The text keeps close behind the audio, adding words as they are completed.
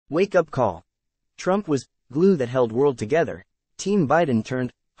Wake-up call. Trump was glue that held world together. Team Biden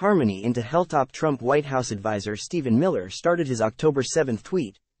turned harmony into helltop. Trump White House advisor Stephen Miller started his October 7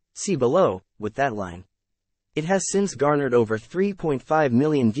 tweet, see below, with that line. It has since garnered over 3.5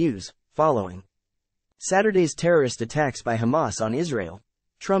 million views, following Saturday's terrorist attacks by Hamas on Israel.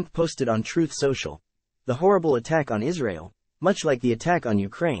 Trump posted on Truth Social. The horrible attack on Israel, much like the attack on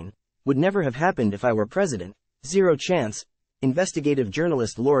Ukraine, would never have happened if I were president. Zero chance, investigative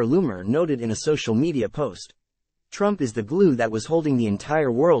journalist Laura Loomer noted in a social media post. Trump is the glue that was holding the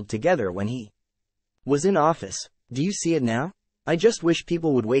entire world together when he was in office. Do you see it now? I just wish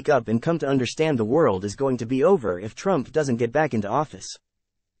people would wake up and come to understand the world is going to be over if Trump doesn't get back into office.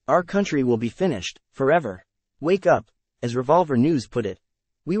 Our country will be finished, forever. Wake up, as Revolver News put it.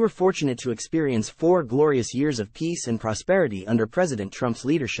 We were fortunate to experience 4 glorious years of peace and prosperity under President Trump's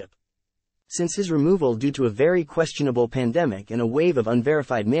leadership. Since his removal due to a very questionable pandemic and a wave of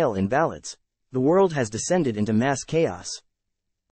unverified mail-in ballots, the world has descended into mass chaos.